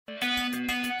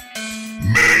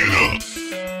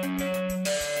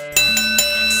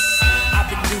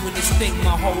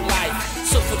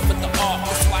the art,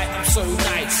 that's why I'm so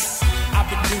nice. I've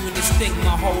been doing this thing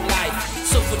my whole life.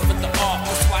 Suffered for the art,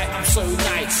 that's why I'm so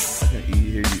nice. I can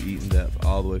hear you eating that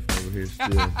all the way from over here still,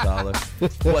 Tyler.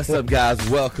 What's up, guys?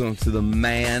 Welcome to the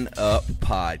Man Up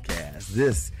Podcast.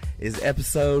 This is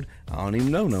episode, I don't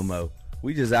even know no more.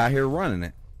 We just out here running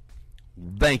it.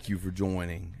 Thank you for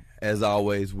joining. As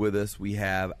always, with us, we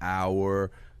have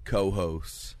our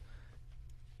co-hosts,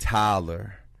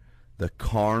 Tyler, the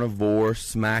carnivore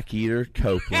smack eater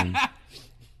Copeland,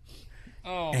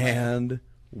 and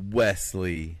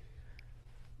Wesley,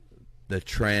 the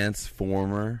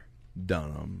transformer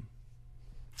Dunham.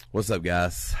 What's up,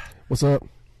 guys? What's up?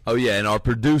 Oh, yeah, and our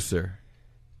producer,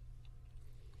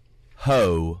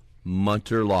 Ho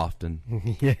Munter Lofton.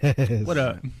 Yes. What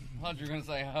up? I thought you were going to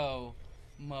say ho,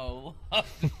 mo. Ho.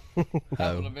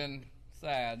 That would have been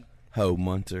sad. Ho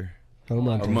Munter. Ho Or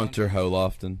Munter. Munter Ho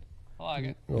Lofton. I like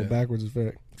it. Oh, backwards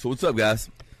effect. So what's up, guys?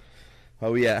 How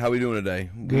we at? How we doing today?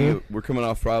 Good. We're coming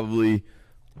off probably,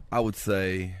 I would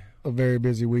say, A very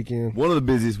busy weekend. one of the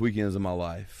busiest weekends of my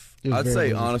life. It was I'd very say,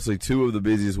 busy. honestly, two of the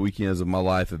busiest weekends of my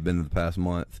life have been in the past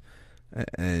month.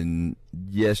 And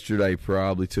yesterday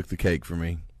probably took the cake for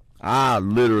me. I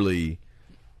literally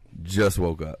just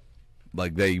woke up.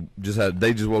 Like, they just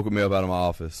woke me up out of my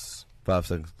office 5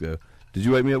 seconds ago. Did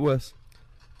you wake me up, Wes?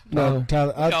 No,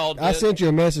 Tyler, Y'all I did. sent you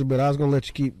a message, but I was going to let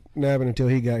you keep napping until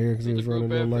he got here because he was Group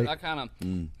running a little effort.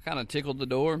 late. I kind of tickled the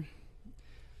door.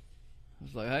 I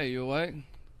was like, "Hey, you awake?"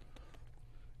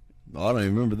 Oh, I don't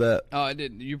even remember that. Oh, I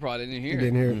didn't. You probably didn't hear You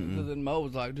didn't hear it. So then Mo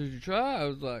was like, "Did you try?" I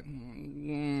was like,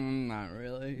 "Not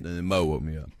really." And then Mo woke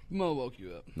me up. Mo woke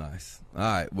you up. Nice. All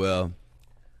right. Well,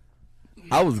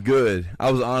 I was good.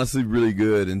 I was honestly really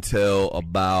good until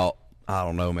about, I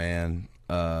don't know, man.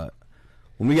 When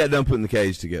we got done putting the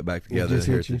cage to get back together just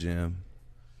here hit at the gym,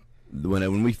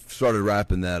 when we started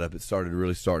wrapping that up, it started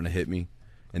really starting to hit me.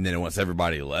 And then once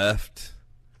everybody left,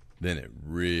 then it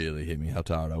really hit me how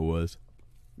tired I was.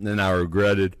 And then I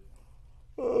regretted.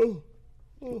 I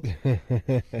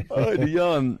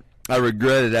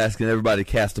regretted asking everybody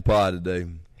to cast a pod today.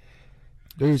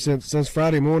 Dude, since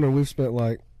Friday morning, we've spent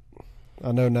like,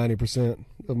 I know 90%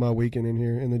 of my weekend in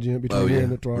here in the gym. Between Oh, here yeah.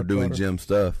 and the We're doing Trotter. gym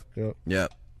stuff. Yep.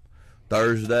 Yep.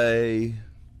 Thursday,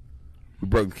 we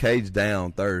broke the cage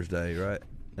down Thursday, right?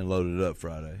 And loaded it up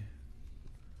Friday.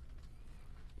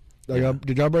 Oh,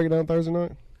 did y'all break it down Thursday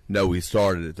night? No, we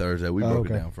started it Thursday. We broke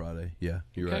okay. it down Friday. Yeah,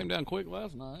 you're Came right. down quick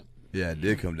last night. Yeah, it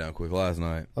did come down quick last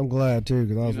night. I'm glad, too,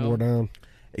 because I was You know? wore down.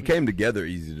 It came together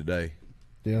easy today.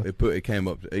 Yeah. It came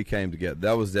together.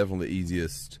 That was definitely the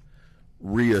easiest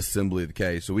reassembly of the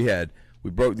cage. So we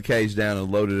broke the cage down and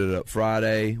loaded it up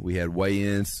Friday. We had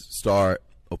weigh-ins start,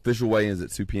 official weigh-ins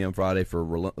at 2 p.m. Friday for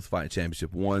Relentless Fighting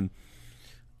Championship 1.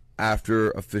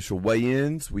 After official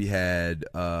weigh-ins, we had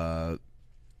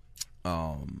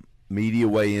media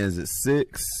weigh-ins at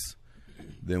 6.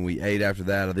 Then we ate after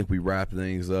that. I think we wrapped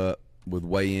things up with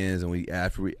weigh-ins, and we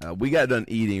got done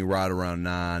eating right around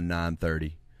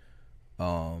 9:30.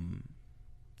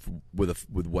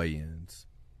 With weigh-ins.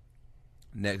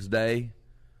 Next day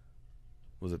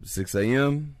was up at 6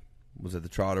 a.m. Was at the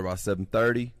Trotter by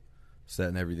 7:30,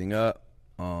 setting everything up.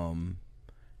 And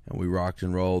we rocked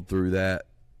and rolled through that,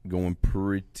 going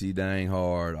pretty dang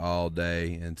hard all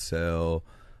day until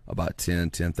about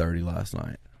 10:30 last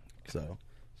night. So,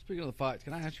 Speaking of the fights,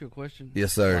 can I ask you a question?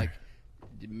 yes, sir. Like,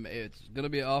 it's going to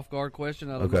be an off-guard question.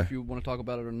 I don't Okay. know if you want to talk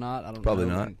about it or not. I don't Probably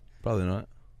know. not. Probably not.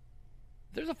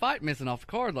 There's a fight missing off the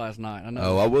card last night. I know.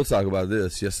 Oh, I will talk about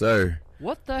this. Yes, sir.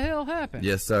 What the hell happened?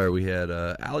 Yes, sir. We had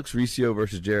Alex Riccio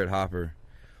versus Jarrett Hopper.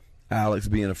 Alex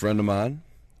being a friend of mine.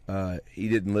 He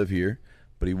didn't live here,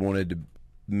 but he wanted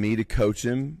me to coach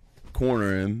him,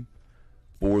 corner him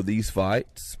for these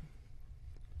fights,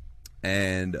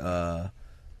 and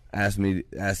asked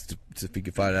if he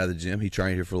could fight out of the gym. He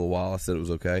trained here for a little while. I said it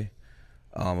was okay.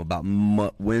 About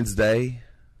Wednesday-ish,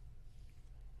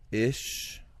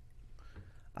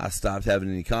 I stopped having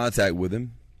any contact with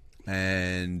him,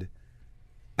 and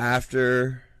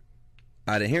after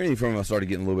I didn't hear anything from him, I started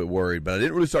getting a little bit worried, but I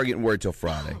didn't really start getting worried till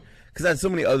Friday because I had so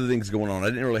many other things going on. I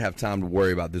didn't really have time to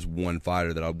worry about this one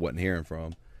fighter that I wasn't hearing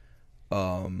from.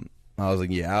 I was like,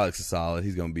 yeah, Alex is solid.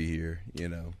 He's going to be here, you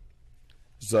know.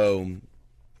 So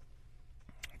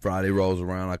Friday rolls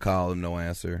around. I call him, no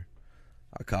answer.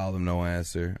 I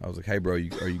was like, hey, bro, are you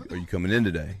coming in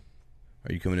today?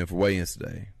 Are you coming in for weigh-ins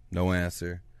today? No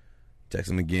answer.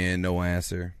 Text him again, no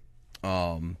answer.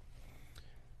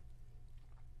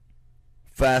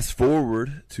 Fast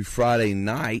forward to Friday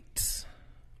night,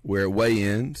 where it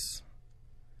weigh-ins,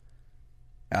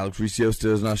 Alex Riccio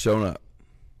still has not shown up.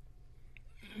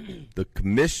 The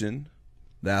commission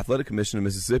the Athletic Commission of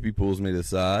Mississippi pulls me to the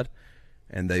side,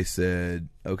 and they said,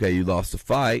 okay, you lost a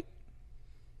fight,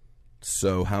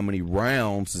 so how many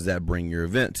rounds does that bring your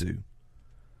event to?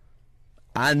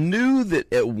 I knew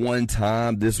that at one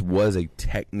time this was a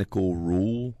technical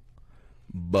rule,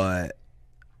 but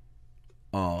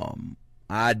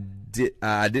I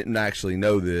didn't actually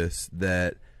know this,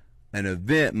 that an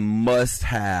event must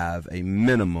have a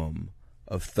minimum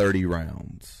of 30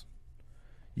 rounds.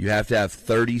 You have to have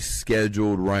 30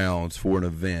 scheduled rounds for an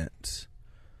event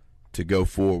to go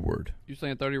forward. You're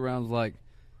saying 30 rounds like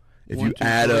if 1, you 2,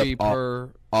 add 3 up per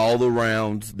all the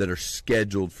rounds that are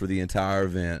scheduled for the entire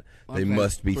event, they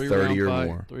must be 30 or fight,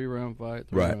 more. 3-round fight.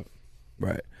 Right.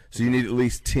 Right. So you need at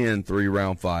least 10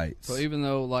 3-round fights. So even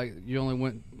though like you only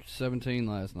went 17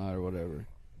 last night or whatever,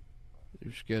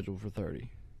 you're scheduled for 30. It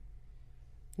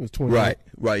was 20. Right.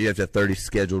 You have to have 30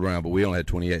 scheduled rounds, but we only had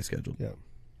 28 scheduled. Yeah.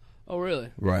 Oh really?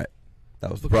 Right.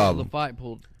 That was the Because problem. the fight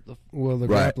pulled. Well, the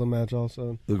Right. grappling match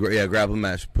also. The grappling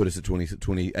match put us at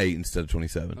 28 instead of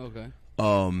 27. Okay.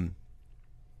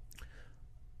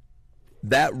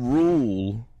 That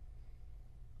rule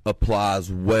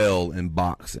applies well in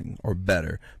boxing, or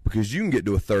better, because you can get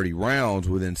to a 30 rounds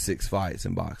within 6 fights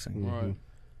in boxing. Right.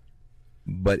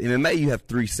 But in MMA, you have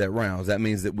 3 set rounds. That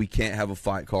means that we can't have a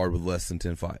fight card with less than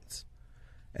 10 fights.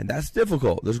 And that's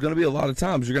difficult. There's going to be a lot of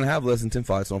times you're going to have less than 10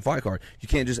 fights on a fight card. You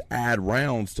can't just add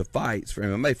rounds to fights for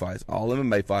MMA fights. All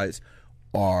MMA fights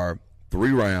are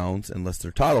 3 rounds unless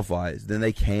they're title fights. Then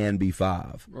they can be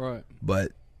 5. Right.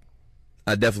 But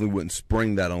I definitely wouldn't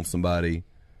spring that on somebody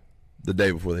the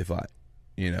day before they fight,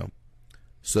 you know.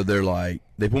 So they're like,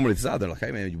 they pull me to the side. They're like,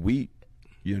 hey, man,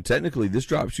 technically this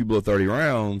drops you below 30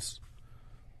 rounds.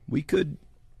 We could,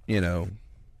 we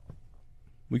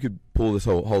could pull this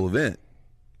whole event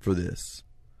for this.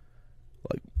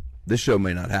 Like, this show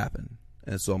may not happen.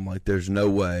 And so I'm like, there's no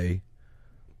way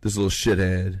this little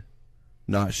shithead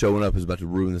not showing up is about to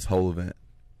ruin this whole event.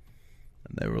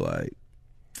 And they were like,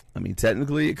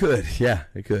 technically it could. Yeah,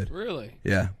 it could. Really?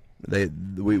 Yeah.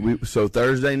 So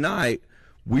Thursday night,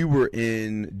 we were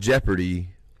in jeopardy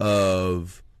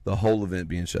of the whole event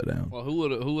being shut down. Well, who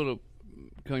would have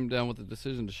came down with the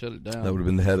decision to shut it down? That would have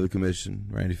been the head of the commission,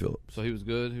 Randy Phillips. So he was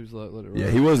good. He was like, let it run.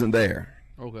 Yeah, he wasn't there.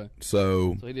 Okay.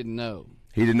 So he didn't know.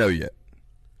 He didn't know yet.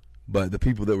 But the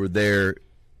people that were there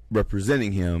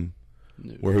representing him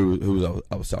were who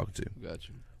I was talking to.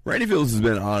 Gotcha. Randy Phillips has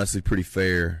been honestly pretty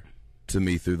fair to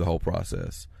me through the whole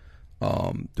process.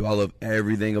 Do I love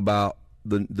everything about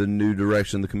the new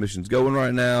direction the commission's going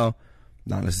right now?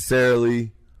 Not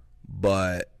necessarily,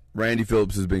 but Randy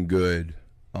Phillips has been good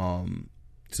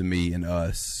to me and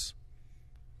us,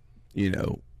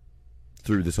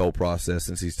 through this whole process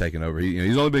since he's taken over.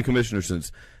 He's only been commissioner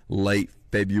since late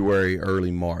February,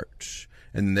 early March.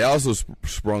 And they also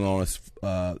sprung on us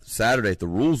Saturday at the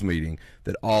rules meeting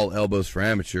that all elbows for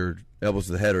amateur, elbows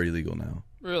to the head are illegal now.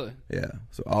 Really? Yeah.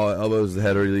 So all elbows to the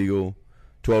head are illegal.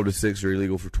 12 to 6 are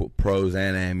illegal for pros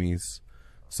and amis.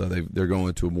 So they're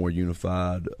going to a more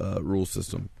unified rule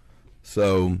system.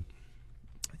 So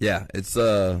yeah, it's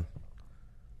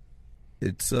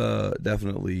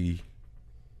definitely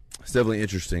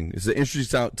interesting. It's an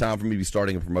interesting time for me to be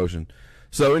starting a promotion.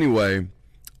 So anyway,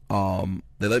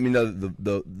 they let me know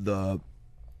that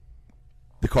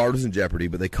the card was in jeopardy,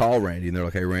 but they call Randy and they're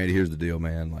like, "Hey, Randy, here's the deal,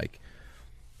 man. Like,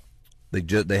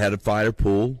 they had a fighter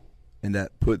pull, and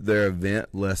that put their event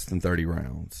less than 30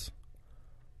 rounds.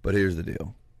 But here's the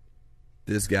deal: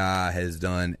 this guy has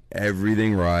done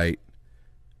everything right.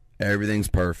 Everything's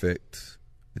perfect.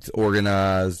 It's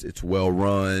organized. It's well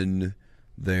run.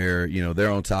 They're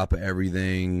on top of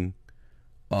everything.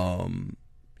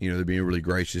 They're being really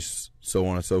gracious, so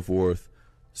on and so forth.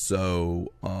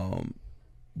 So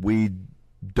we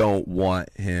don't want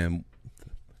him.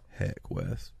 Heck,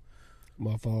 Wes.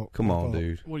 My fault. Come My on, fault.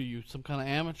 dude. What are you, some kind of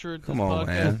amateur at this Come on, podcast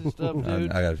man. and stuff,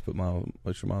 dude? I got to put my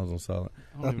extra miles on silent.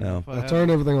 I don't even No. know if I I have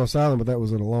turned it. everything on silent, but that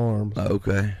was an alarm.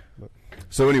 Okay.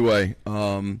 So anyway,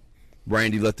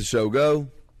 Randy let the show go,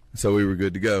 so we were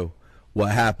good to go.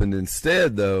 What happened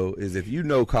instead, though, is if you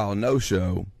know Kyle No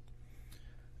Show,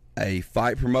 a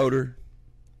fight promoter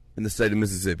in the state of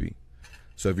Mississippi.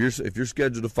 So if you're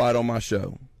scheduled to fight on my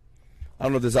show, I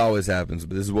don't know if this always happens,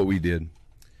 but this is what we did.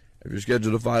 If you're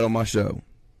scheduled to fight on my show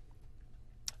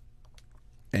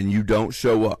and you don't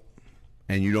show up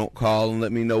and you don't call and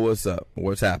let me know what's up or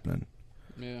what's happening,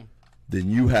 Yeah. then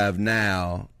you have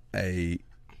now a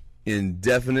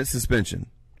indefinite suspension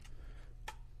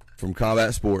from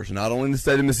combat sports, not only in the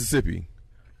state of Mississippi,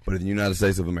 but in the United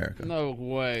States of America. No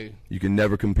way. You can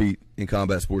never compete in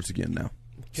combat sports again now.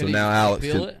 Can So he now Alex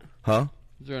appeal can, it? huh?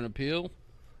 Is there an appeal?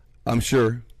 I'm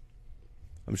sure.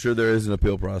 I'm sure there is an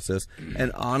appeal process. And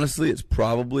honestly, it's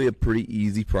probably a pretty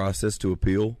easy process to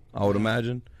appeal, I would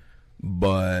imagine.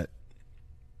 But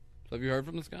So have you heard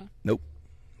from this guy? nope.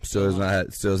 Still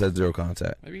has had zero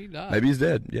contact. Maybe he died. Maybe he's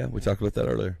dead. Yeah, we talked about that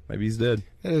earlier. Maybe he's dead.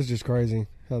 That is just crazy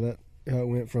how it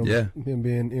went from him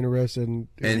being interested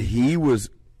And he was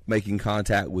making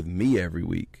contact with me every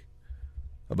week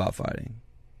about fighting.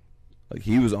 Like,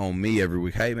 he was on me every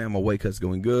week. Hey, man, my weight cut's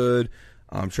going good.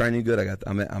 I'm training good.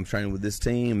 I'm training with this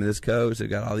team and this coach. They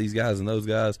got all these guys and those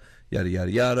guys. Yada yada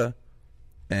yada.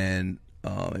 And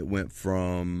it went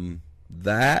from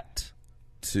that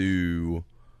to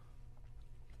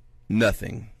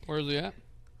nothing. Where's he at?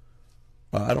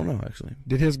 I don't know, actually.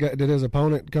 Did his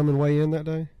opponent come and weigh in that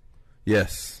day?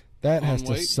 Yes. That On has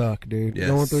to weight? suck, dude. Yes.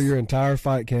 Going through your entire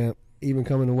fight camp, even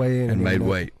coming to weigh in And made then-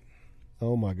 weight.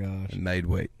 Oh my gosh. And made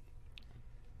weight.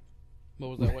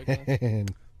 What was that weight class? Man,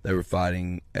 They were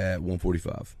fighting at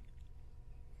 145.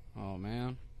 Oh,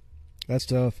 man. that's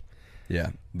tough.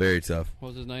 Yeah, very tough. What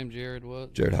was his name? Jared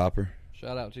what? Jared Hopper.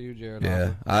 Shout out to you, Jared.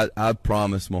 Yeah, Hopper. I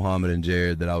promised Muhammad and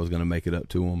Jared that I was going to make it up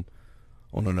to them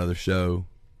on another show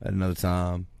at another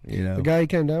time. You know, The guy he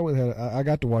came down with I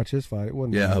got to watch his fight. It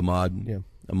wasn't yeah, bad. Ahmad. Yeah.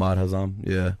 Ahmad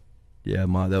Hazam. Yeah,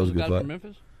 Ahmad. That was a The good guy fight. from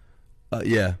Memphis?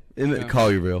 Yeah, in Yeah.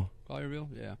 Collierville. Collierville?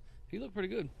 Yeah. He looked pretty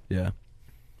good. Yeah,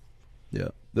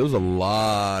 there was a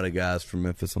lot of guys from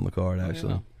Memphis on the card.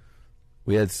 Actually, Yeah.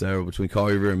 we had several between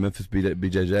Collierville and Memphis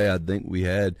BJJ. I think we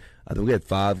had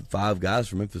five guys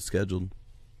from Memphis scheduled.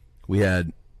 We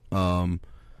had Ronnie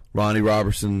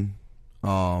Robertson,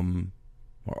 or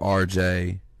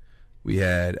RJ. We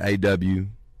had AW,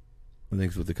 I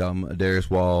think is what they call him, Darius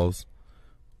Walls,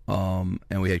 and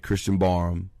we had Christian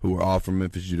Barham, who were all from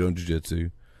Memphis Judo and Jiu-Jitsu.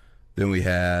 Then we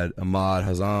had Ahmad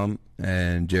Hazam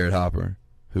and Jared Hopper,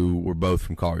 who were both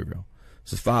from Collierville.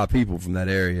 So 5 people from that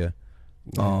area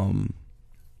that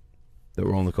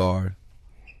were on the card.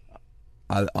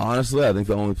 Honestly, I think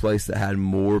the only place that had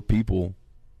more people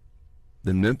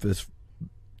than Memphis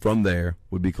from there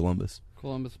would be Columbus.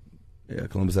 Columbus. Yeah,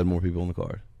 Columbus had more people on the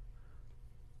card.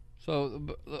 So,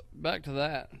 back to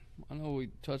that. I know we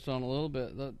touched on it a little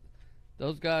bit.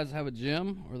 Those guys have a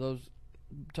gym, or those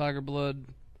Tiger Blood?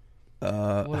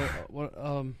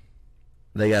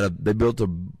 They built a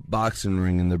boxing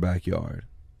ring in their backyard.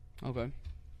 Okay.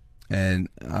 And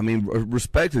I mean,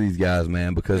 respect to these guys,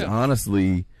 man, because Yeah.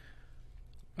 honestly,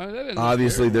 I mean, they didn't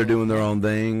obviously look they're terrible. doing their own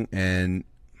thing. And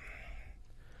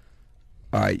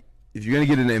all right, if you're gonna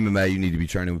get into MMA, you need to be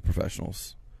training with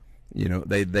professionals. You know,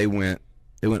 they went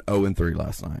 0-3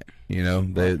 last night. You know,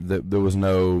 there was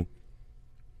nobody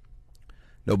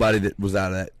that was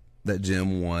out of that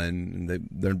gym won. And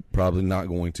they're probably not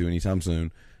going to anytime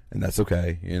soon, and that's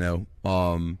okay. You know,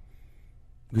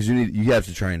 because you have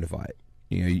to train to fight.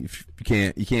 You know, you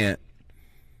can't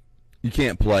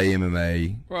play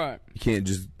MMA. Right. You can't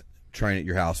just train at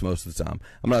your house most of the time.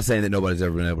 I'm not saying that nobody's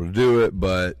ever been able to do it,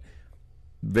 but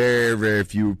very, very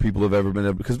few people have ever been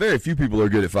able, because very few people are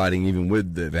good at fighting even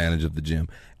with the advantage of the gym.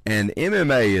 And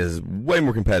MMA is way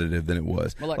more competitive than it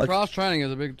was. Well, like cross training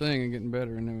is a big thing in getting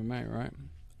better in MMA, right?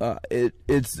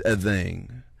 It's a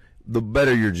thing. The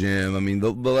better your gym, I mean,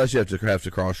 the less you have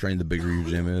to cross train, the bigger your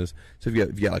gym is. So if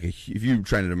you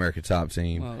train at America Top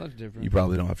Team, Well, that's different. you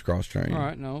probably don't have to cross train. All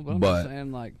right, no, but I'm But- just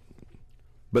saying, like,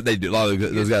 But they do. A lot of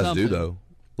those guys do, something. though.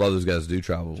 A lot of those guys do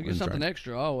travel. to get and something train.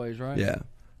 extra always, right? Yeah.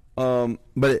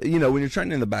 But you know, when you're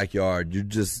training in the backyard, you're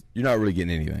not really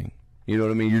getting anything. You know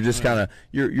what I mean? You're just kind of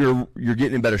you're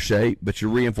getting in better shape, but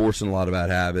you're reinforcing a lot of bad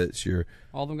habits.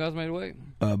 All them guys made weight.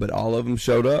 But all of them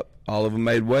showed up. All of them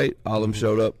made weight. All of them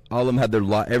showed up. All of them had their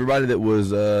everybody that was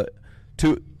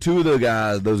two of the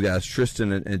guys, those guys,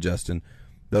 Tristan and Justin.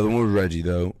 The other one was Reggie,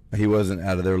 though. He wasn't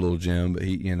out of their little gym, but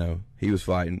he was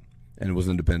fighting and was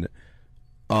independent.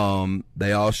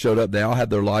 They all showed up. They all had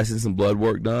their license and blood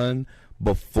work done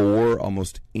before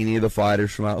almost any of the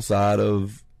fighters from outside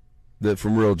of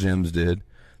from real gyms did.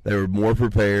 They were more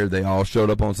prepared. They all showed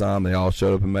up on time. They all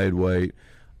showed up and made weight.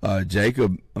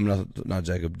 Jacob's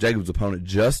opponent,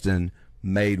 Justin,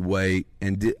 made weight,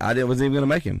 and wasn't even going to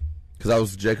make him because I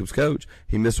was Jacob's coach.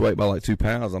 He missed weight by like 2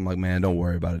 pounds. I'm like, man, don't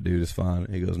worry about it, dude. It's fine.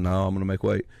 He goes, no, I'm going to make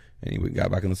weight. And he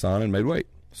got back in the sauna and made weight.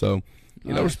 So,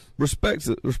 you know, Nice. respect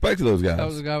to those guys. That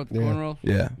was the guy with the Yeah. cornrows?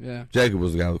 Yeah. Yeah. Jacob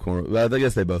was the guy with cornrows. Well, I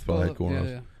guess they both probably had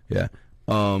cornrows. Yeah.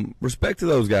 Yeah. Respect to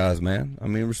those guys, man. I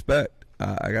mean, respect.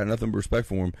 I got nothing but respect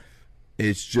for them.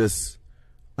 It's just,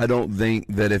 I don't think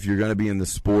that if you're going to be in the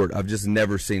sport, I've just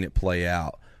never seen it play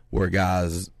out where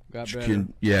guys Got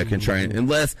can better. train.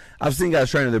 Unless I've seen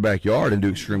guys train in their backyard and do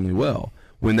extremely well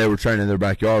when they were training in their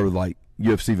backyard with like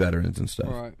UFC veterans and stuff.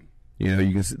 Right. You know,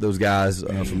 you can see those guys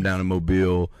from down in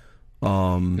Mobile.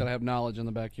 Gotta have knowledge in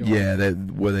the backyard. Yeah,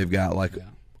 where they've got like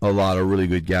a lot of really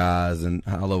good guys and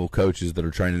high level coaches that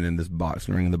are training in this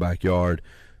boxing ring in the backyard.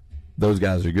 Those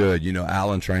guys are good. You know,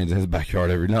 Allen trains in his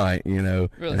backyard every night. You know,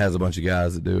 Really? and has a bunch of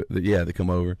guys that do it. That come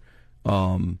over,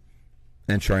 and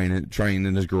train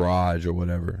in his garage or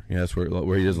whatever. Yeah, that's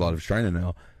where he does a lot of his training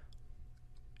now.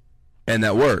 And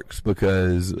that works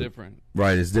because Different.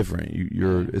 right, it's different.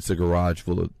 It's a garage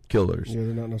full of killers. Yeah,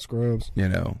 they're not no scrubs. You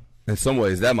know, in some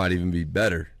ways that might even be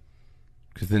better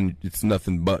because then it's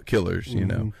nothing but killers. You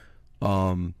know,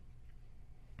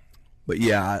 but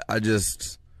yeah, I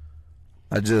don't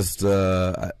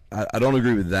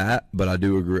agree with that, but I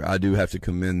do agree. I do have to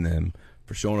commend them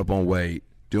for showing up on weight,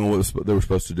 doing what they were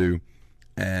supposed to do,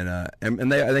 and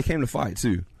they came to fight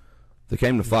too. They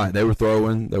came to fight. They were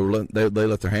throwing. They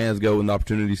let their hands go when the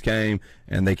opportunities came,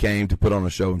 and they came to put on a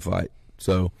show and fight.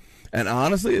 So, and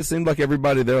honestly, it seemed like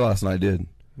everybody there last night did.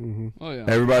 Mm-hmm. Oh yeah.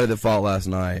 Everybody that fought last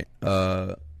night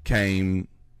came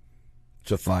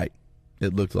to fight.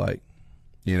 It looked like,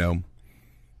 you know,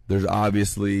 there's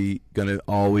obviously going to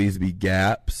always be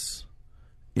gaps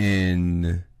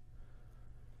in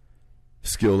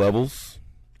skill levels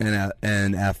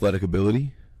and athletic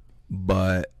ability,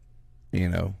 but you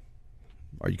know,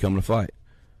 are you coming to fight?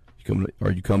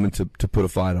 Are you coming to put a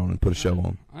fight on and put a show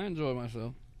on? I enjoy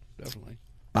myself, definitely.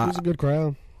 It was a good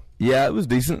crowd. Yeah, it was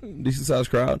decent sized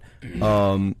crowd.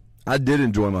 I did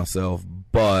enjoy myself,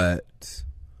 but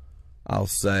I'll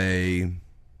say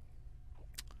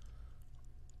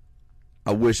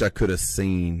I wish I could have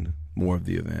seen more of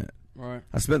the event. Right.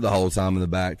 I spent the whole time in the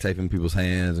back taping people's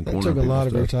hands and It cornering took a lot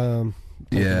of people's their stuff. time.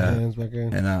 taking Yeah. their hands back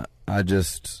in. And I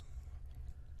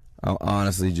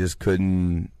honestly just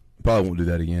couldn't. Probably won't do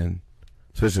that again,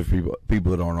 especially for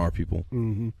people that aren't our people.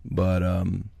 Mm-hmm. But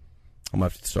I'm gonna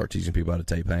have to start teaching people how to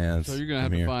tape hands. So you're gonna have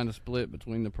from to here. find a split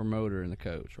between the promoter and the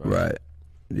coach, right? Right.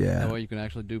 Yeah. That way you can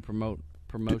actually do promotion.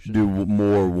 Do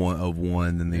more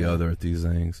one than the other at these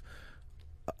things.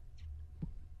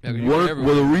 Yeah, 'cause you're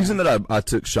everywhere. The reason that I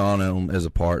took Sean on as a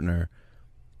partner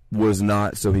was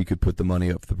not so he could put the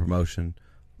money up for the promotion,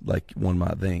 like one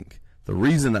might think. The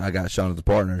reason that I got Sean as a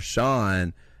partner,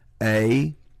 Sean,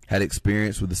 had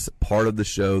experience with this part of the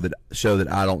show that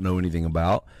I don't know anything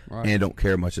about, Right. and don't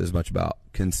care as much about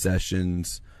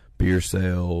concessions, beer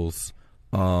sales,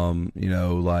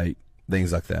 like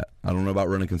things like that. I don't know about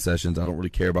running concessions. I don't really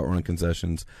care about running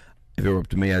concessions. If it were up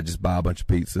to me, I'd just buy a bunch of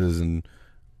pizzas and,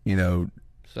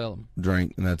 Sell them.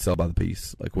 drink, and I'd sell by the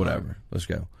piece. Like, whatever. Let's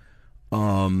go.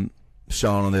 Sean,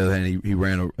 on the other hand, he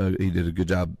did a good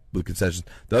job with concessions.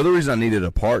 The other reason I needed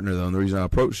a partner, though, and the reason I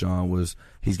approached Sean was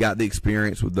he's got the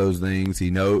experience with those things. He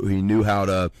knew how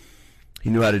to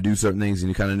do certain things, and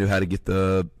he kind of knew how to get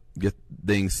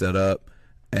things set up.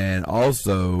 And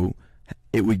also,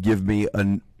 it would give me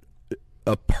a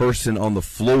person on the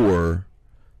floor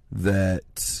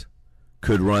that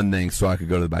could run things, so I could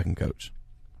go to the back and coach.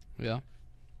 Yeah.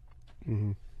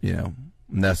 Mm-hmm.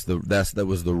 And that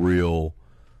was the real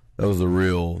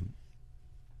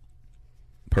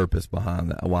purpose behind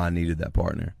that, why I needed that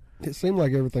partner. It seemed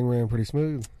like everything ran pretty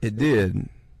smooth. It did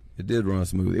run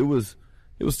smooth. It was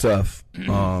tough.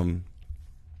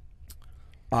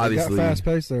 Obviously, It got fast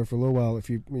paced there for a little while. If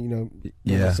you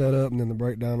Yeah. the setup and then the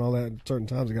breakdown, all that. At certain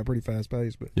times it got pretty fast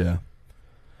paced, but yeah.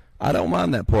 I don't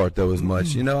mind that part though as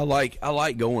much. I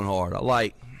like going hard.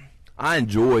 I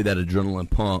enjoy that adrenaline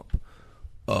pump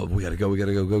of we gotta go.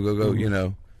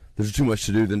 Mm-hmm. There's too much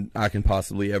to do than I can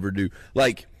possibly ever do.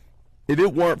 Like, if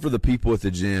it weren't for the people at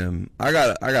the gym, I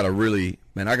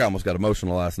almost got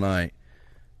emotional last night,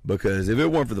 because if it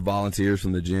weren't for the volunteers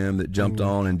from the gym that jumped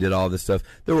on and did all this stuff,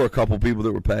 there were a couple people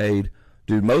that were paid.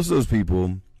 Dude, most of those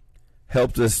people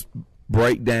helped us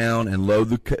break down and load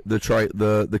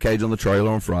the cage on the trailer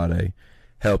on Friday,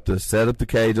 helped us set up the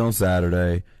cage on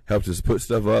Saturday, helped us put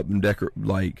stuff up and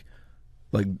decorate,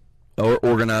 or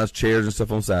organize chairs and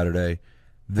stuff on Saturday,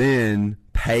 then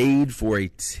paid for a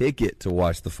ticket to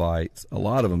watch the fights. A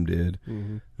lot of them did.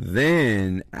 Mm-hmm.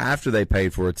 Then, after they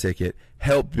paid for a ticket,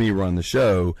 helped me run the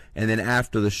show. And then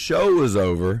after the show was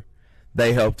over,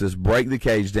 they helped us break the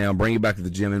cage down, bring it back to the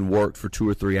gym, and worked for 2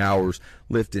 or 3 hours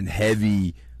lifting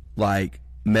heavy,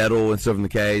 metal and stuff in the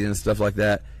cage and stuff like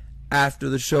that after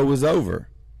the show was over.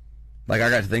 I got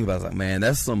to think about it. I was like, man,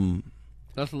 that's some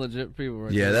legit people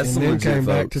right Yeah, there. that's and some then legit came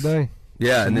back folks. today.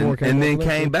 Yeah, Some more and then back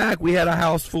came back. We had a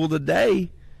house full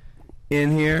today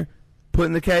in here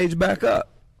putting the cage back up.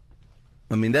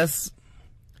 I mean, that's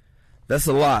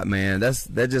a lot, man. I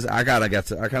kind of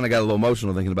got a little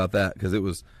emotional thinking about that, because it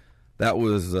was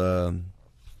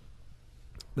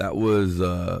That was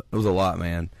it was a lot,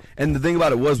 man. And the thing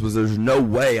about it was there's no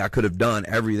way I could have done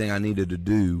everything I needed to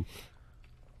do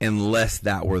unless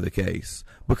that were the case.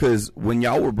 Because when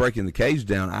y'all were breaking the cage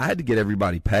down, I had to get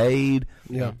everybody paid.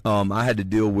 Yeah. I had to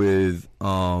deal with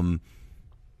the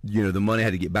money. I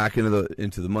had to get back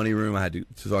into the money room. I had to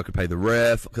so I could pay the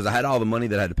ref, because I had all the money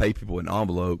that I had to pay people in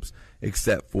envelopes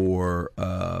except for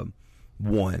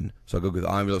one. So I go get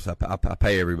the envelopes. I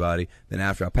pay everybody. Then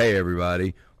after I pay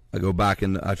everybody, I go back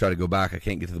and I try to go back. I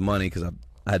can't get to the money because I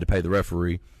had to pay the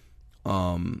referee.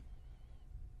 And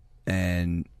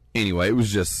anyway, it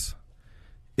was just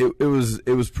it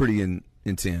was pretty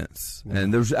intense,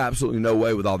 and there's absolutely no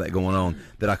way with all that going on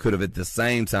that I could have at the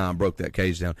same time broke that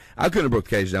cage down. I couldn't have broke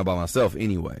the cage down by myself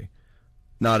anyway.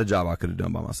 Not a job I could have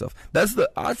done by myself.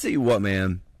 I'll tell you what,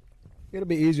 man. It'll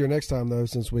be easier next time though,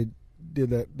 since we did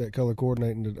that color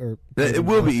coordinating. It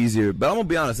will be easier, but I'm gonna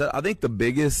be honest. I think the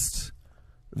biggest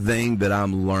thing that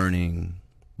I'm learning,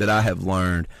 that I have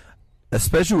learned,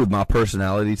 especially with my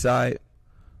personality type,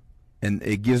 and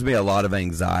it gives me a lot of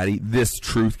anxiety. This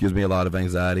truth gives me a lot of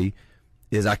anxiety.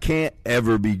 Is I can't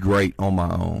ever be great on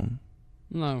my own.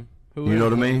 No. You know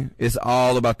what I mean? It's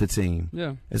all about the team.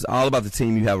 Yeah. It's all about the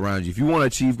team you have around you. If you want to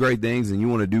achieve great things and you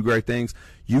want to do great things,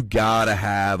 you got to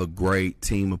have a great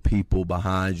team of people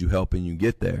behind you helping you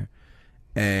get there.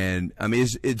 And, I mean,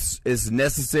 it's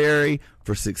necessary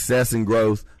for success and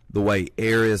growth the way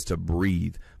air is to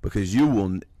breathe. Because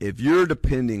if you're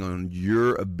depending on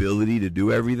your ability to do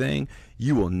everything,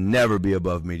 you will never be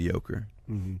above mediocre.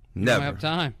 Mm-hmm. Never. You don't have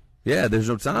time. Yeah, there's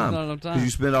no time. There's not enough time. Because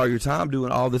you spend all your time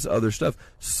doing all this other stuff.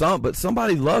 But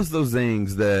somebody loves those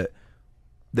things that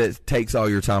takes all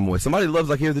your time away. Somebody loves,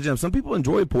 like here at the gym. Some people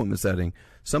enjoy appointment setting.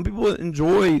 Some people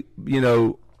enjoy,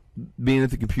 being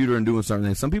at the computer and doing certain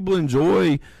things. Some people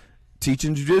enjoy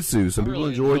teaching jiu-jitsu. Some people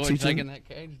enjoy teaching. Taking that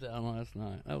cage down last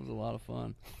night. That was a lot of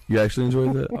fun. You actually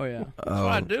enjoyed that? Oh, yeah. That's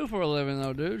what I do for a living,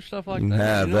 though, dude. Stuff like You that. can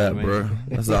have You know that, what I mean? bro.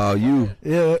 That's all you.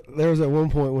 Yeah, there was at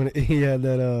one point when he had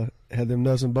that had them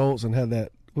nuts and bolts and had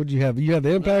that. What did you have? You have the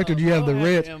impact, or do you have the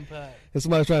wrench? Impact. And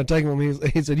somebody was trying to take him.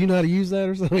 He said, "You know how to use that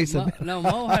or something?" He said, No,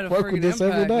 Mo had a I work with freaking this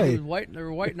every impact. day. He was waiting, they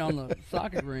were waiting on the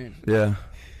socket wrench. Yeah.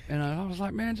 And I was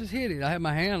like, man, just hit it. I had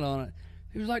my hand on it.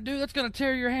 He was like, dude, that's going to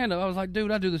tear your hand up. I was like,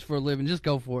 dude, I do this for a living. Just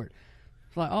go for it.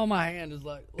 It's like, oh, my hand is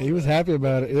like. He was happy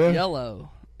about it. Yeah. Yellow.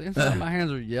 The inside of my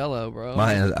hands are yellow, bro.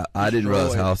 My hands, I didn't realize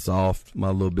Destroyed. how soft my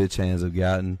little bitch hands have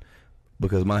gotten,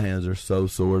 because my hands are so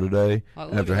sore today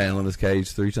Look after at handling this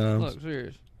cage 3 times. Look,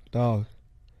 serious. Dog.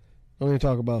 Don't even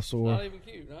talk about sore. Not even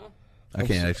cute, huh? I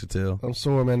can't actually tell. I'm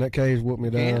sore, man. That cage whooped me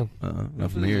down.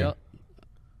 Not from here.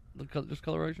 The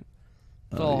discoloration.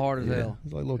 It's all hard as yeah.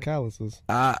 It's like little calluses.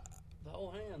 I The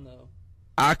whole hand, though.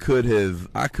 couldn't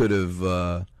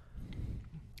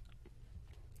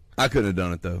have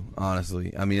done it though.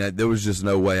 Honestly, I mean, there was just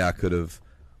no way I could have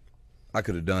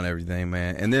done everything,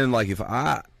 man. And then, like, if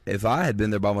I had been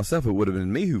there by myself, it would have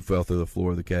been me who fell through the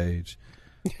floor of the cage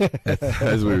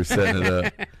as we were setting it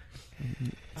up.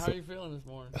 How are you feeling this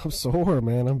morning? I'm sore,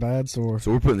 man. I'm bad sore.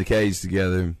 So we're putting the cage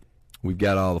together. We've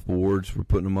got all the boards. We're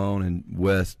putting them on, and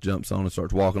Wes jumps on and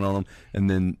starts walking on them. And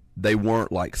then they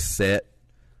weren't like set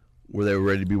where they were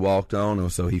ready to be walked on,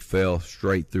 and so he fell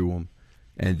straight through them.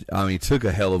 And I mean, he took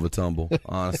a hell of a tumble.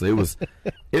 Honestly,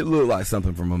 it looked like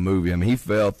something from a movie. I mean, he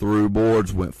fell through,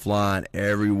 boards went flying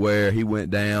everywhere. He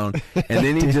went down, and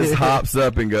then he just hops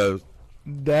up and goes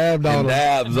Dabbed on and him.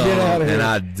 dabs Get on out him, of here. and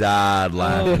I died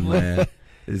laughing, man.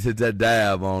 Just hit that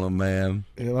dab on him, man.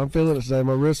 Yeah, I'm feeling it today.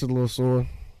 My wrist is a little sore.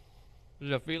 Did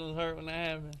your feelings hurt when that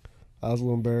happened? I was a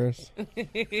little embarrassed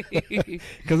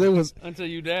because it was. Until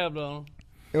you dabbed on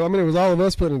I mean, it was all of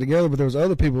us putting it together, but there was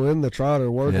other people in the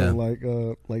trotter working,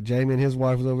 Yeah. like Jamie and his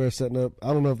wife was over there setting up.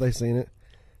 I don't know if they seen it,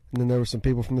 and then there were some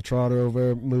people from the trotter over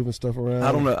there moving stuff around.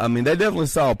 I don't know. I mean, they definitely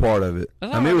saw a part of it.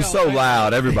 That's I mean, it was so how I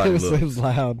loud. Everybody it was looked.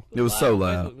 loud. It was so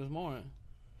loud. This morning.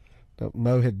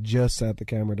 Mo had just sat the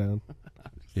camera down.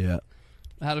 Yeah.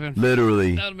 That'd have been.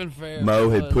 Literally, That'd have been fair. Mo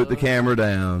had put the camera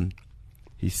down.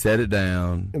 He set it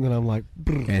down, And then I'm like,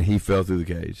 brr. and he fell through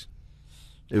the cage.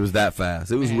 It was that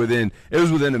fast. It was Man.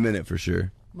 within a minute for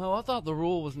sure. Mo, I thought the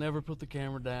rule was never put the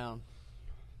camera down.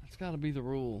 That's got to be the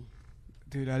rule.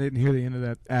 Dude, I didn't hear the end of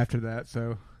that after that,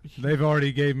 so they've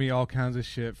already gave me all kinds of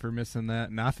shit for missing that,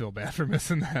 and I feel bad for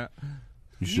missing that.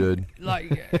 You should.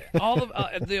 Like all of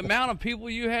the amount of people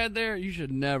you had there, you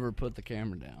should never put the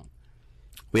camera down.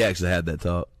 We actually had that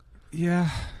talk. Yeah,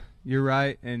 you're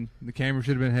right, and the camera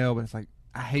should have been held, but it's like,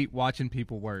 I hate watching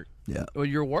people work. Yeah. Well,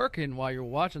 you're working while you're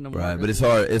watching them. Right, work. but it's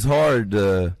hard. It's hard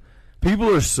to.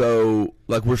 People are so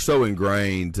we're so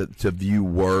ingrained to view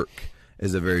work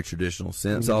as a very traditional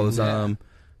sense all the time.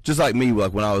 Just like me,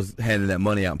 like when I was handing that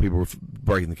money out and people were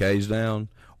breaking the cage down,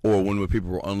 or when people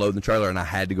were unloading the trailer and I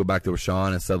had to go back there with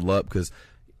Sean and settle up because,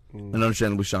 and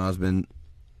understandably,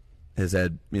 has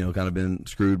had, you know, kind of been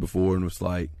screwed before and was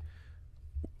like,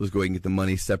 let's go ahead and get the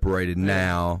money separated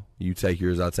now. You take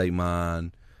yours, I'll take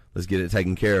mine. Let's get it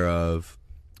taken care of.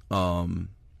 What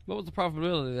was the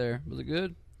profitability there? Was it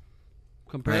good?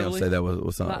 I Comparatively? don't say that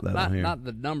was not that on here. Not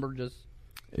the number, just.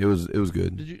 It was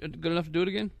good. Did you good enough to do it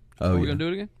again? Oh, Are we yeah. gonna do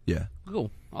it again? Yeah.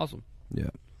 Cool. Awesome. Yeah.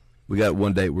 We got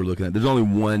one date we're looking at. There's only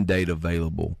one date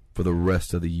available for the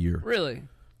rest of the year Really?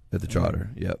 at the Trotter.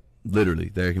 Yep.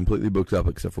 Literally, they're completely booked up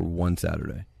except for one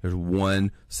Saturday. There's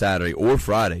one Saturday or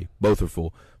Friday. Both are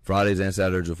full. Fridays and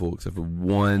Saturdays are full except for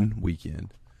one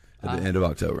weekend at the end of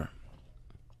October.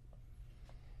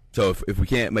 So if we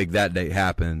can't make that date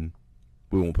happen,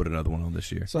 we won't put another one on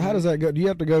this year. So how does that go? Do you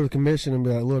have to go to the commission and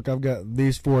be like, look, I've got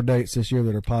these 4 dates this year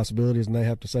that are possibilities, and they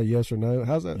have to say yes or no?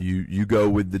 How's that? You go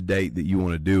with the date that you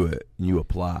want to do it, and you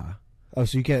apply. Oh,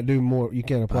 so you can't do more. You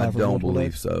can't apply I for don't multiple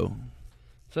believe dates? so.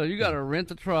 So you got to rent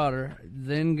the Trotter,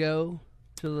 then go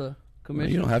to the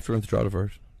commission. You don't have to rent the Trotter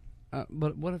first.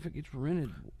 But what if it gets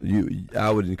rented?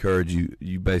 I would encourage you.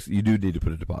 You do need to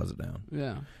put a deposit down.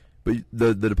 Yeah. But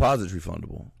the deposit's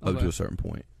refundable up to a certain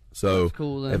point. So That's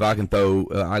cool, then. if I can throw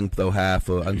half,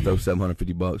 I can throw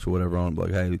 $750 or whatever on,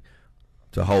 like, hey,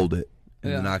 to hold it,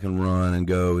 and then I can run and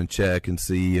go and check and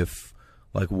see if,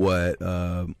 like, what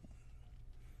it's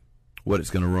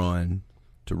going to run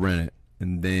to rent it,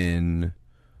 and then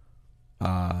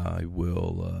I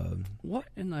will. What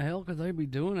in the hell could they be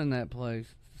doing in that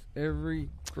place every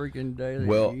freaking day of the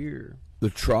Well, year? The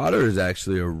Trotter is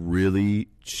actually a really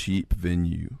cheap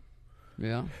venue.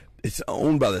 Yeah. It's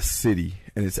owned by the city,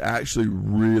 and it's actually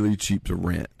really cheap to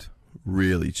rent.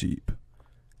 Really cheap.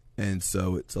 And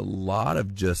so it's a lot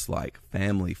of just like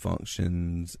family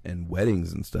functions and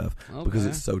weddings and stuff because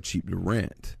it's so cheap to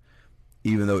rent.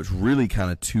 Even though it's really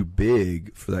kind of too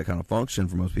big for that kind of function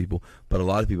for most people, but a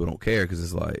lot of people don't care because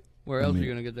it's like, Where else are you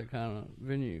going to get that kind of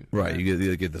venue? right?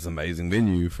 You get this amazing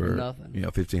venue for nothing.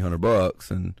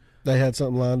 $1,500, and They had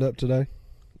something lined up today?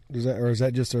 Is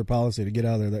that just their policy to get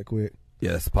out of there that quick?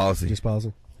 yeah, that's the policy. Just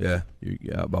policy? Yeah, you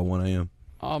get out by 1 a.m.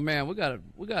 Oh man, we got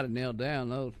it nailed down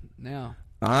though now.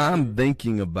 I'm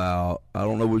thinking about, I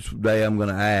don't know which day I'm going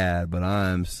to add, but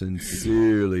I'm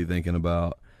sincerely thinking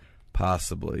about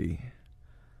possibly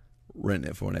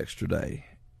renting it for an extra day,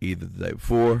 either the day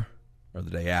before or the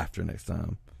day after next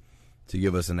time, to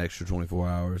give us an extra 24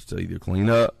 hours to either clean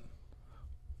up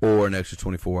or an extra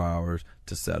 24 hours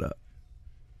to set up.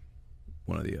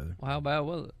 One or the other. Well, how bad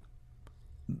was it?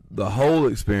 The whole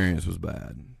experience was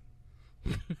bad.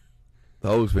 The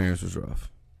whole experience was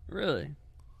rough. Really?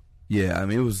 Yeah, I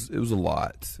mean, it was a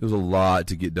lot. It was a lot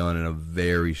to get done in a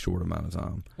very short amount of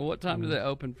time. Well, what time did they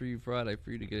open for you Friday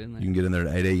for you to get in there? You can get in there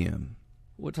at 8 a.m.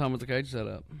 What time was the cage set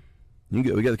up? We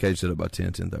got the cage set up by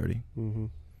 10:30. Mm-hmm.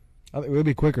 I think we'll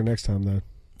be quicker next time, though.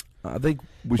 I think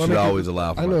we should always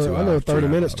allow for about 2 hours. I know 30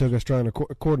 minutes 2.5 took us trying to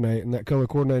coordinate, and that color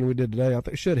coordinating we did today, I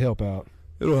think should help out.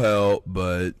 It'll help,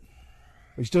 but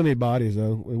We still need bodies,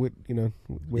 though. We have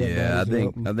I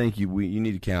bodies think you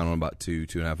need to count on about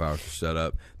 2.5 hours to set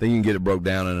up. Then you can get it broke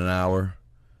down in an hour,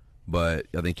 but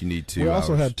I think you need 2 hours. We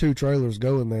also had 2 trailers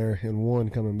going there and 1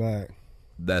 coming back.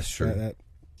 That's true.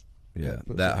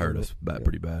 That hurt us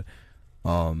pretty bad.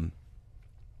 But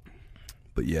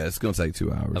yeah, it's going to take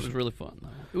 2 hours. That was really fun, though.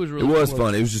 It was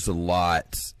fun. It was just a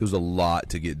lot. It was a lot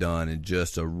to get done in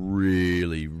just a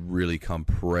really, really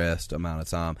compressed amount of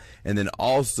time. And then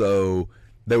also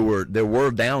there were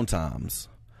downtimes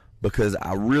because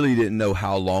I really didn't know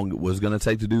how long it was going to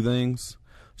take to do things.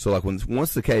 So like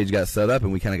once the cage got set up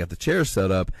and we kind of got the chairs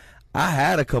set up, I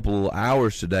had a couple of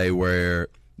hours today where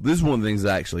this is one of the things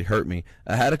that actually hurt me.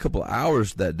 I had a couple of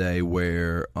hours that day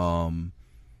where I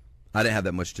didn't have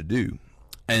that much to do.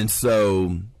 And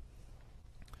so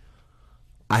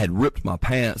I had ripped my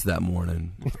pants that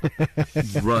morning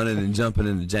running and jumping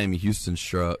into Jamie Houston's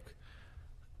truck.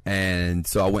 And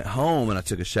so I went home and I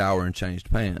took a shower and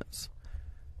changed pants.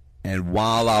 And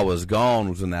while I was gone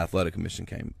was when the athletic commission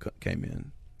came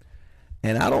in.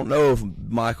 And I don't know if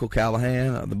Michael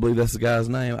Callahan, I believe that's the guy's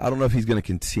name, I don't know if he's going to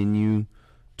continue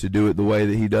to do it the way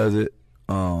that he does it.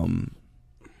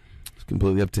 It's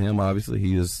completely up to him, obviously.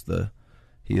 He is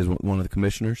one of the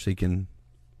commissioners. He can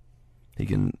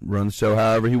run the show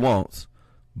however he wants.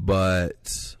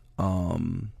 But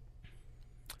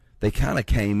they kind of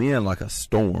came in like a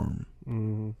storm.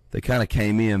 Mm-hmm. They kind of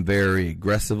came in very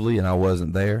aggressively, and I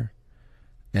wasn't there.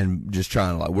 And just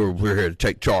trying to, like, we're here to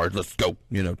take charge. Let's go,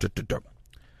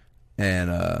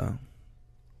 And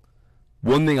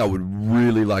One thing I would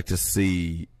really like to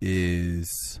see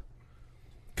is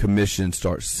commission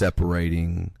start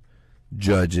separating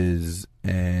judges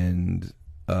and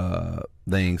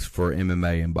things for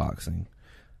MMA and boxing.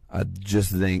 I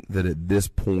just think that at this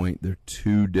point they're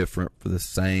too different for the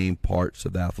same parts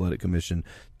of the athletic commission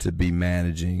to be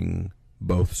managing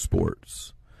both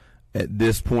sports. At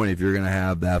this point, if you're going to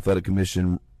have the athletic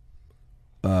commission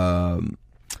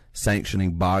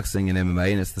sanctioning boxing and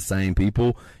MMA, and it's the same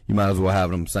people, you might as well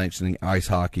have them sanctioning ice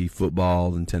hockey,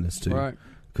 football, and tennis too, Right.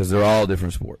 because they're all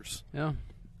different sports. Yeah.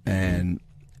 And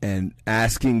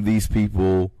asking these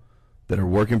people that are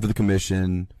working for the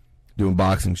commission, doing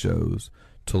boxing shows,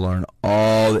 to learn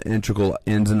all the integral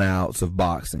ins and outs of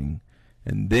boxing,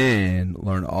 and then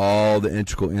learn all the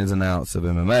integral ins and outs of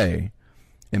MMA,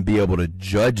 and be able to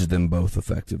judge them both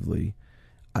effectively,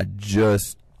 I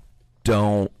just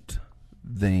don't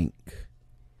think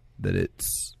that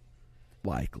it's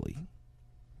likely.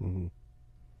 Mm-hmm.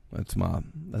 That's my.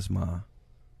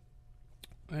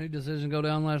 Any decision go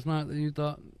down last night that you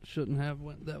thought shouldn't have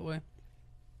went that way?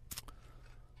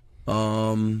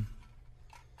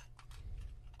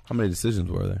 How many decisions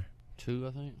were there? 2,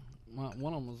 I think. One of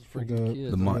them was The- freaking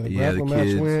kids. the The grapple match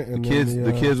kids. went, and then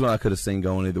The kids one I could have seen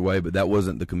going either way, but that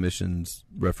wasn't the commission's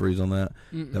referees on that.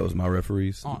 Mm-mm. That was my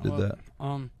referees that did that.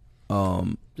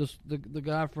 Just the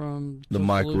guy from The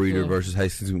Mike Tuscaloosa. Reeder versus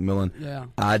Hastings McMillan. Yeah.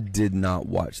 I did not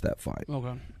watch that fight.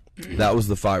 Okay. That was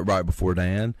the fight right before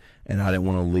Dan, and I didn't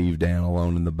want to leave Dan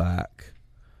alone in the back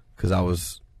because I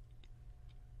was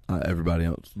everybody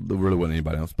else. There really wasn't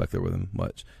anybody else back there with him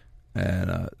much, and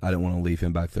I didn't want to leave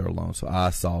him back there alone. So I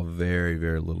saw very,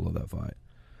 very little of that fight.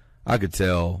 I could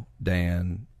tell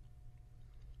Dan,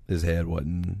 his head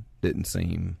didn't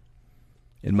seem,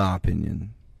 in my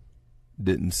opinion,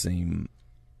 didn't seem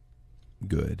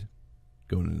good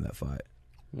going into that fight.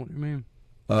 What do you mean?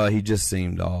 He just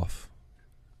seemed off.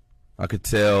 I could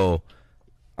tell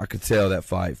that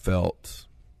fight felt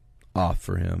off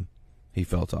for him. He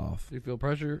felt off. Do you feel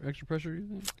extra pressure,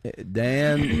 you think?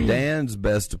 Dan's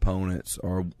best opponents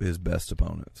are his best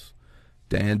opponents.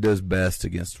 Dan does best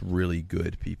against really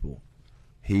good people.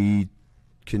 He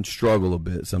can struggle a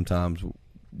bit sometimes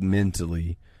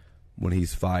mentally when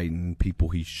he's fighting people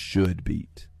he should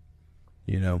beat,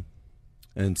 you know?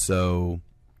 And so,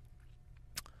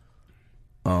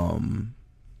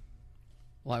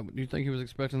 Like, do you think he was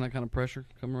expecting that kind of pressure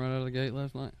coming right out of the gate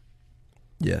last night?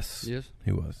 yes, Yes.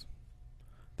 he was.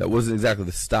 That wasn't exactly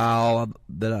the style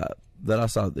that I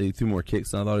saw. He threw more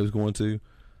kicks than I thought he was going to,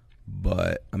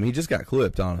 but I mean, he just got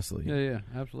clipped. Honestly, Yeah,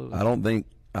 absolutely. I don't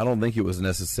think it was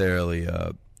necessarily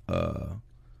a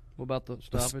What about the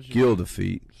stoppage? skill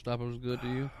defeat. Stoppage was good to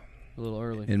you? A little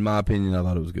early. In my opinion, I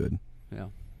thought it was good. Yeah.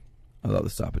 I thought the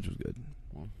stoppage was good.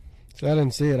 So I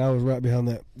didn't see it. I was right behind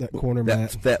that corner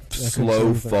mat. That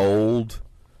slow fold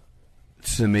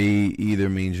to me either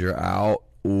means you're out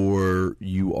or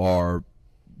you are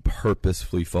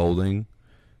purposefully folding,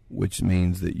 which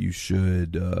means that you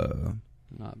should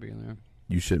Not being there.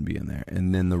 you shouldn't be in there.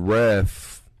 And then the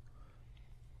ref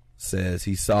says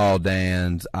he saw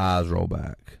Dan's eyes roll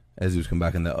back as he was coming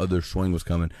back, and the other swing was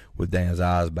coming with Dan's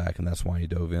eyes back, and that's why he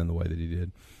dove in the way that he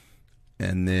did.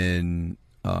 And then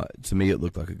to me, it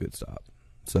looked like a good stop.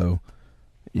 So,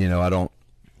 you know, I don't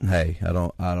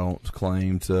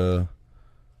claim to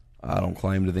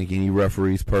think any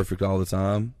referee's perfect all the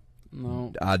time.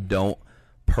 No. I don't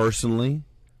personally.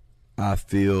 I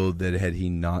feel that had he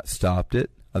not stopped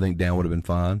it, I think Dan would have been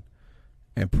fine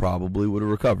and probably would have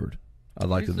recovered. I'd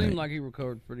like to He think seemed like he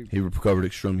recovered pretty he recovered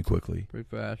extremely quickly. pretty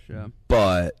fast, yeah.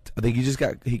 But I think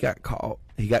he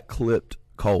got clipped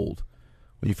cold.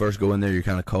 When you first go in there, you're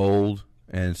kind of cold,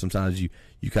 and sometimes you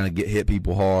kind of hit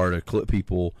people hard or clip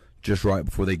people just right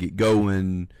before they get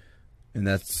going, and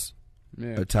that's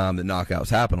Yeah. a time that knockouts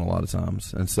happen a lot of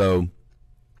times. And so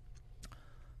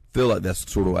feel like that's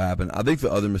sort of what happened. I think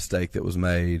the other mistake that was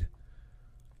made,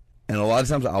 and a lot of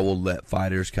times I will let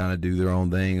fighters kind of do their own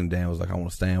thing, and Dan was like, I want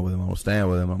to stand with him.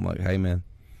 I'm like, hey, man,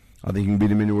 I think you can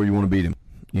beat him anywhere you want to beat him.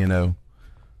 You know,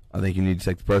 I think you need to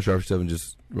take the pressure off yourself and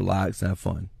just relax and have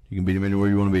fun. You can beat him anywhere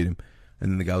you want to beat him.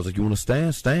 And then the guy was like, you want to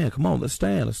stand? Stand. Come on, let's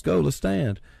stand. Let's go. Let's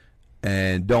stand.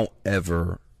 And don't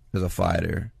ever, as a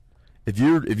fighter, if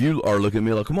you are looking at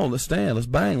me like, come on, let's stand, let's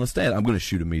bang, let's stand, I'm going to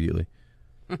shoot immediately.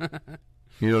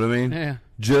 You know what I mean? Yeah.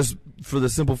 Just for the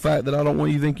simple fact that I don't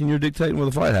want you thinking you're dictating where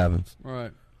the fight happens.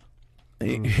 Right.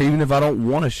 Even if I don't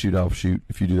want to shoot, I'll shoot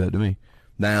if you do that to me.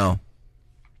 Now,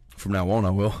 from now on, I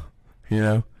will. You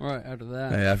know? Right, after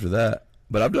that. Hey, after that.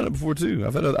 But I've done it before too.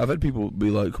 I've had people be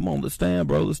like, "Come on, let's stand,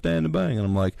 bro. Let's stand and bang." And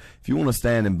I'm like, "If you want to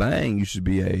stand and bang, you should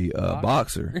be a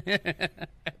boxer."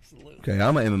 Absolutely. Okay,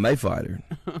 I'm an MMA fighter,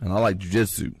 and I like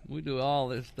jiu-jitsu. We do all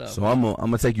this stuff. So I'm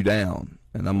gonna take you down,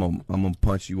 and I'm gonna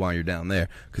punch you while you're down there.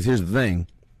 Because here's the thing,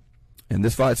 and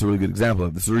this fight's a really good example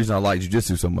of this. This is the reason I like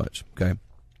jiu-jitsu so much. Okay,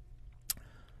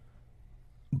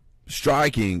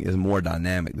 striking is more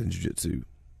dynamic than jiu-jitsu.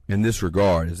 In this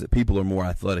regard, is that people are more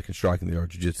athletic in striking than they are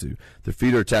jiu-jitsu. Their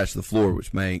feet are attached to the floor,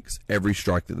 which makes every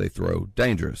strike that they throw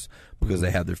dangerous because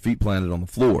they have their feet planted on the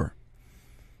floor.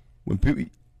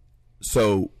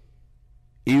 So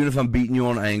even if I'm beating you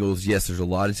on angles, yes, there's a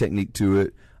lot of technique to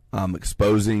it. I'm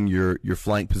exposing your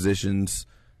flank positions,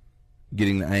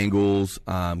 getting the angles,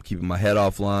 keeping my head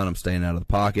offline. I'm staying out of the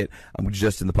pocket. I'm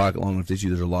just in the pocket long enough to hit you.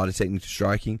 There's a lot of technique to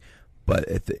striking, but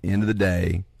at the end of the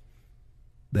day,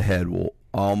 the head will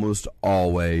almost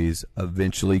always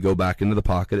eventually go back into the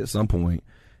pocket at some point,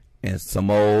 and some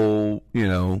old,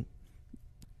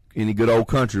 any good old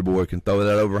country boy can throw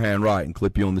that overhand right and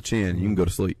clip you on the chin, and you can go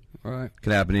to sleep. Right.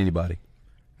 Can happen to anybody.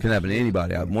 Can happen to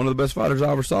anybody. One of the best fighters I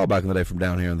ever saw back in the day from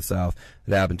down here in the South,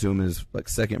 it happened to him in his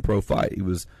second pro fight. He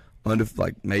was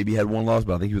maybe he had one loss,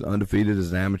 but I think he was undefeated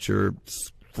as an amateur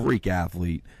freak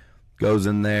athlete. Goes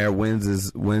in there, wins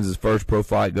his first pro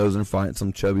fight, goes in and fights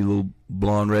some chubby little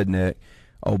blonde redneck,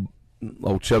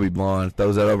 old chubby blonde,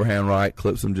 throws that overhand right,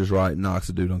 clips him just right, knocks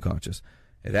the dude unconscious.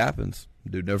 It happens.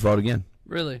 Dude never fought again.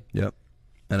 Really? Yep.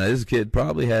 And this kid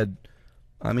probably had,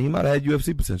 he might have had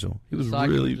UFC potential. He was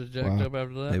really just jacked up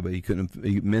after that. Yeah, but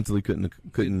he mentally couldn't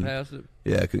pass it.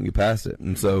 Yeah, couldn't get past it.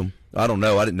 And so I don't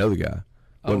know. I didn't know the guy.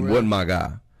 Really? Wasn't my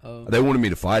guy. Oh. They wanted me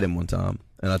to fight him one time,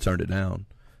 and I turned it down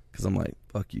because I'm like,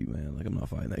 "Fuck you, man! Like I'm not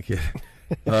fighting that kid."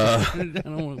 I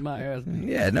don't want my ass beat.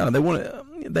 Yeah, no, they wanted.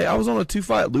 I was on a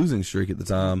 2-fight losing streak at the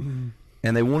time,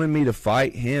 and they wanted me to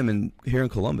fight him here in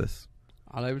Columbus.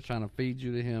 Oh, they were trying to feed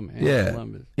you to him in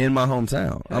Columbus. In my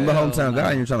hometown. I'm the hometown guy,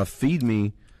 and you're trying to feed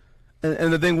me.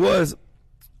 And the thing was,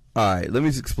 all right, let me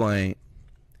just explain.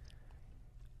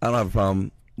 I don't have a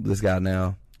problem with this guy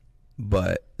now,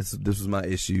 but this was my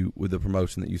issue with the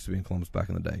promotion that used to be in Columbus back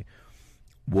in the day,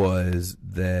 was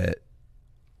that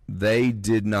they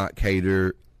did not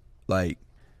cater, they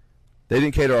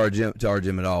didn't cater to our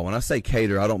gym at all. When I say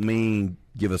cater, I don't mean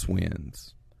give us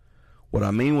wins. What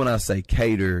I mean when I say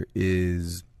cater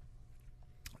is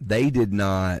they did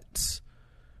not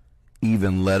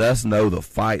even let us know the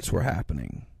fights were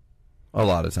happening a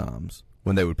lot of times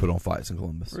when they would put on fights in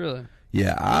Columbus. Really?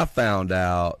 Yeah, I found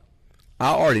out.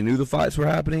 I already knew the fights were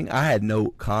happening. I had no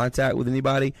contact with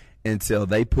anybody until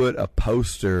they put a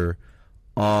poster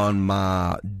on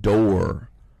my door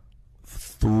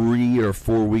 3 or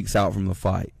 4 weeks out from the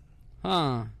fight.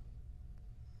 Huh.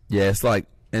 Yeah, it's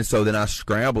and so then I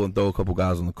scrambled and throw a couple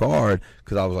guys on the card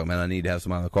because I was like, man, I need to have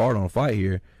somebody on the card on a fight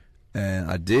here. And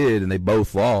I did, and they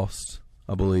both lost,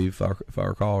 I believe, if I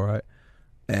recall right.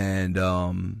 And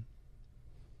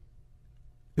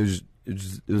it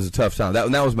was a tough time.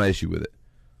 That was my issue with it.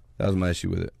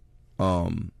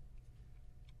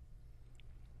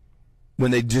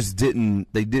 When they just didn't.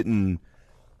 It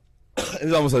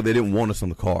was almost like they didn't want us on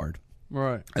the card.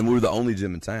 Right. And we were the only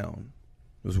gym in town.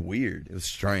 It was weird. It was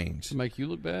strange. To make you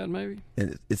look bad, maybe?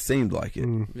 And it seemed like it.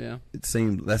 Yeah. It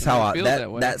seemed that's how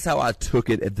that's how I took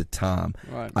it at the time.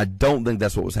 Right. I don't think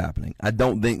that's what was happening. I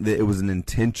don't think that it was an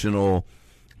intentional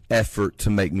effort to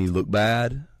make me look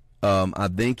bad. I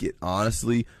think it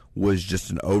honestly was just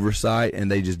an oversight,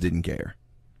 and they just didn't care.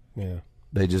 Yeah.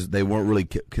 They weren't really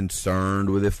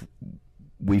concerned with if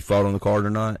we fought on the card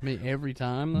or not. Every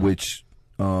time, though? Which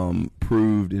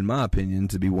proved, in my opinion,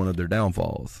 to be one of their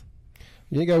downfalls.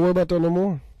 You ain't got to worry about that no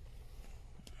more.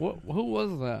 Who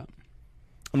was that?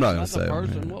 I'm not going to say.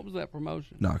 Person. What was that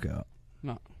promotion? Knockout.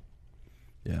 No.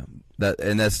 Yeah.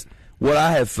 That's what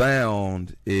I have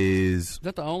found is. Is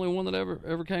that the only one that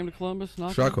ever came to Columbus?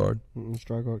 Strike Hard.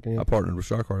 Strike Hard. Yeah. I partnered with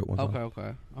Strike Hard at one time.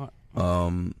 Okay. All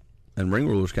right. And Ring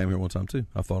Rulers came here one time too.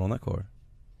 I fought on that card.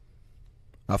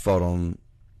 I fought on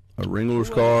a Ring Rulers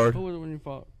card. Who was it when you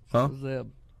fought? Huh? Zeb.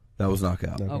 That was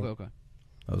Knockout. Okay.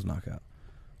 That was Knockout.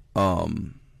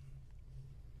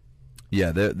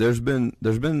 Yeah, there's been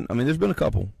a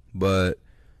couple, but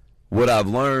what I've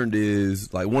learned is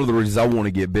one of the reasons I want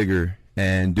to get bigger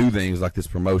and do things like this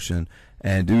promotion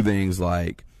and do things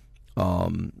like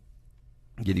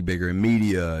getting bigger in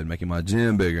media and making my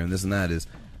gym bigger and this and that is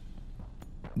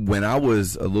when I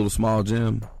was a little small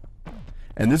gym,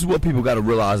 and this is what people got to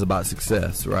realize about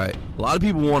success, right? A lot of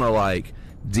people want to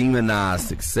demonize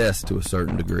success to a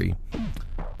certain degree.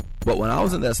 But when I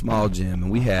was in that small gym,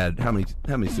 and we had how many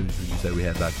students did you say we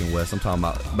had back in West? I'm talking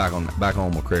about back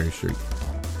on McCrary Street.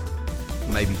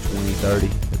 maybe 20, 30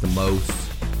 at the most.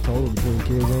 Total between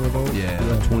kids and adults.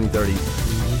 Yeah, 20, 30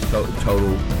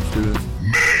 total students.